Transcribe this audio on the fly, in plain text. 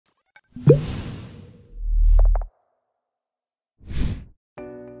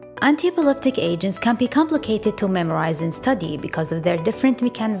Antiepileptic agents can be complicated to memorize and study because of their different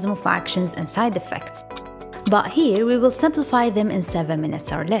mechanism of actions and side effects. But here we will simplify them in 7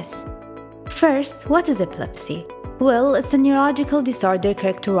 minutes or less. First, what is epilepsy? Well, it's a neurological disorder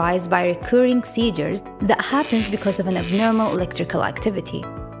characterized by recurring seizures that happens because of an abnormal electrical activity.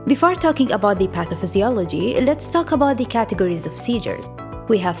 Before talking about the pathophysiology, let's talk about the categories of seizures.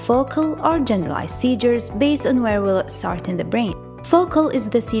 We have focal or generalized seizures based on where will it start in the brain. Focal is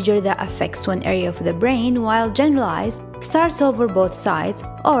the seizure that affects one area of the brain, while generalized starts over both sides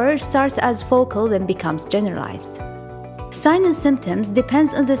or starts as focal then becomes generalized. Signs and symptoms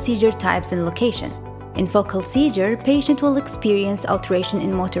depends on the seizure types and location. In focal seizure, patient will experience alteration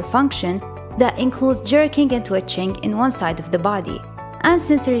in motor function that includes jerking and twitching in one side of the body, and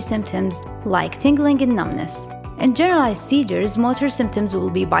sensory symptoms like tingling and numbness. In generalized seizures, motor symptoms will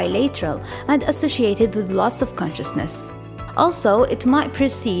be bilateral and associated with loss of consciousness. Also, it might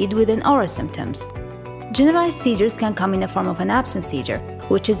proceed with an aura symptoms. Generalized seizures can come in the form of an absence seizure,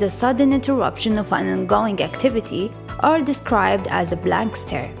 which is a sudden interruption of an ongoing activity or described as a blank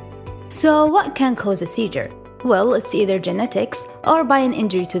stare. So what can cause a seizure? Well, it's either genetics or by an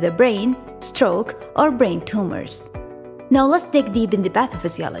injury to the brain, stroke, or brain tumors. Now let's dig deep in the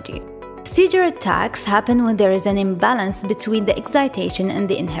pathophysiology. Seizure attacks happen when there is an imbalance between the excitation and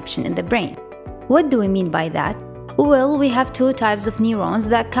the inhibition in the brain. What do we mean by that? Well, we have two types of neurons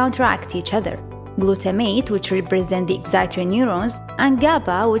that counteract each other: glutamate, which represent the excitatory neurons, and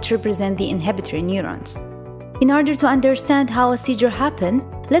GABA, which represent the inhibitory neurons. In order to understand how a seizure happened,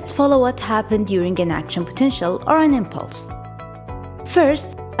 let's follow what happened during an action potential or an impulse.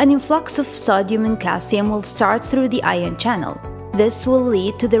 First, an influx of sodium and calcium will start through the ion channel. This will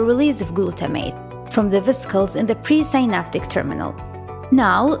lead to the release of glutamate from the vesicles in the presynaptic terminal.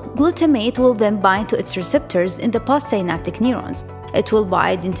 Now, glutamate will then bind to its receptors in the postsynaptic neurons. It will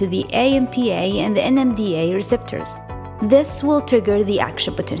bind into the AMPA and the NMDA receptors. This will trigger the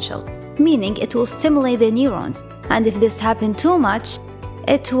action potential, meaning it will stimulate the neurons, and if this happens too much,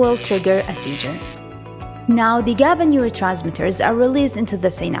 it will trigger a seizure. Now, the GABA neurotransmitters are released into the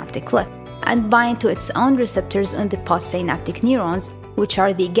synaptic cleft and bind to its own receptors on the postsynaptic neurons, which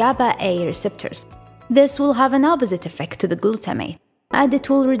are the GABA-A receptors. This will have an opposite effect to the glutamate, and it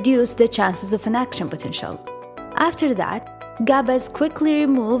will reduce the chances of an action potential. After that, GABA is quickly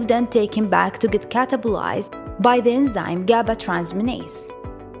removed and taken back to get catabolized by the enzyme GABA transminase.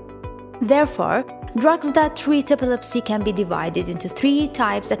 Therefore, drugs that treat epilepsy can be divided into 3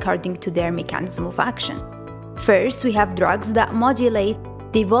 types according to their mechanism of action. First, we have drugs that modulate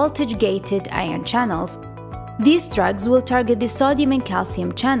the voltage-gated ion channels. These drugs will target the sodium and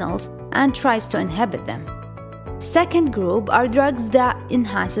calcium channels and tries to inhibit them. Second group are drugs that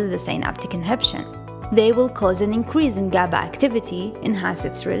enhances the synaptic inhibition. They will cause an increase in GABA activity, enhance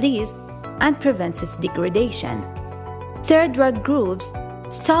its release, and prevents its degradation. Third drug groups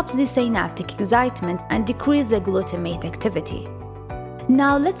stops the synaptic excitement and decrease the glutamate activity.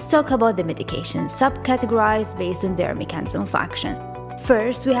 Now let's talk about the medications, subcategorized based on their mechanism of action.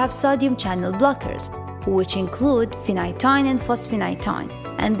 First, we have sodium channel blockers, which include phenytoin and phosphenytoin,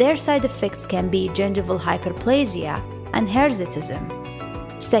 and their side effects can be gingival hyperplasia and hirsutism.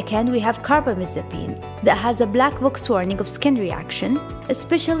 Second, we have carbamazepine that has a black box warning of skin reaction,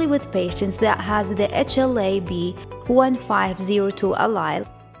 especially with patients that has the HLA-B1502 allele.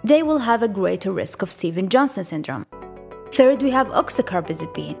 They will have a greater risk of Stevens-Johnson syndrome. Third, we have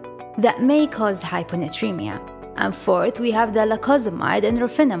oxcarbazepine that may cause hyponatremia. And fourth, we have the lacosamide and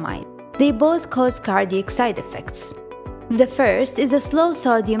rufinamide. They both cause cardiac side effects. The first is a slow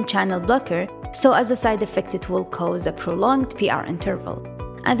sodium channel blocker, so as a side effect it will cause a prolonged PR interval.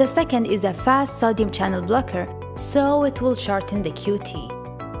 And the second is a fast sodium channel blocker, so it will shorten the QT.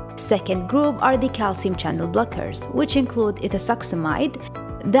 Second group are the calcium channel blockers, which include ethosuximide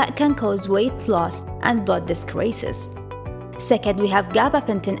that can cause weight loss and blood discresis. Second, we have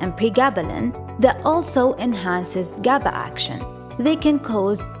gabapentin and pregabalin that also enhances GABA action. They can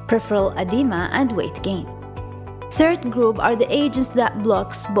cause peripheral edema and weight gain. Third group are the agents that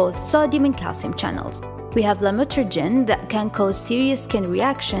blocks both sodium and calcium channels. We have lamotrigine that can cause serious skin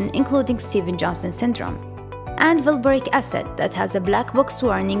reaction, including Stevens-Johnson syndrome, and valproic acid that has a black box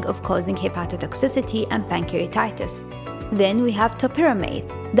warning of causing hepatotoxicity and pancreatitis. Then we have topiramate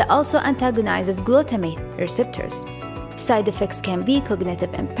that also antagonizes glutamate receptors. Side effects can be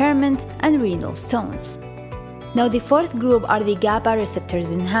cognitive impairment and renal stones. Now the fourth group are the GABA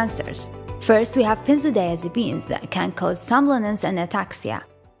receptors enhancers. First, we have benzodiazepines that can cause somnolence and ataxia,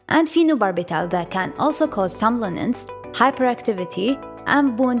 and phenobarbital that can also cause somnolence, hyperactivity,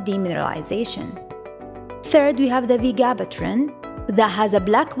 and bone demineralization. Third, we have the Gabapentin that has a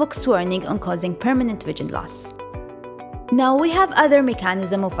black box warning on causing permanent vision loss. Now we have other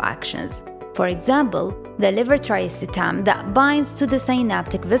mechanisms of actions. For example, the Levetiracetam that binds to the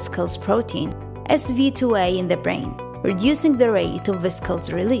synaptic vesicles protein SV2A in the brain, reducing the rate of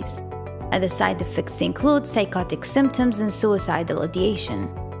vesicles release. And the side effects include psychotic symptoms and suicidal ideation.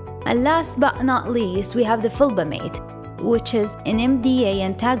 And last but not least, we have the felbamate, which is an MDA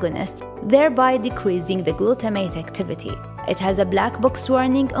antagonist, thereby decreasing the glutamate activity. It has a black box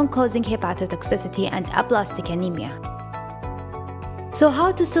warning on causing hepatotoxicity and aplastic anemia. So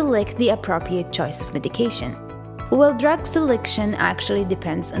how to select the appropriate choice of medication? Well, drug selection actually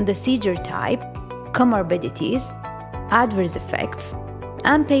depends on the seizure type, comorbidities, adverse effects,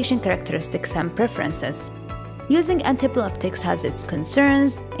 and patient characteristics and preferences. Using antiepileptics has its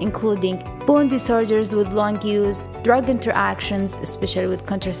concerns, including bone disorders with long use, drug interactions, especially with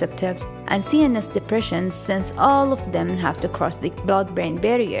contraceptives, and CNS depression, since all of them have to cross the blood-brain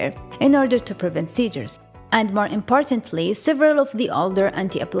barrier in order to prevent seizures. And more importantly, several of the older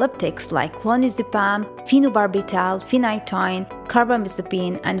antiepileptics like clonazepam, phenobarbital, phenytoin,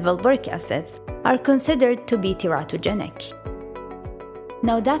 carbamazepine, and valproic acids are considered to be teratogenic.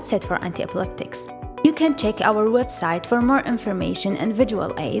 Now that's it for antiepileptics. You can check our website for more information and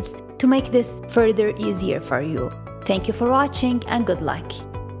visual aids to make this further easier for you. Thank you for watching and good luck!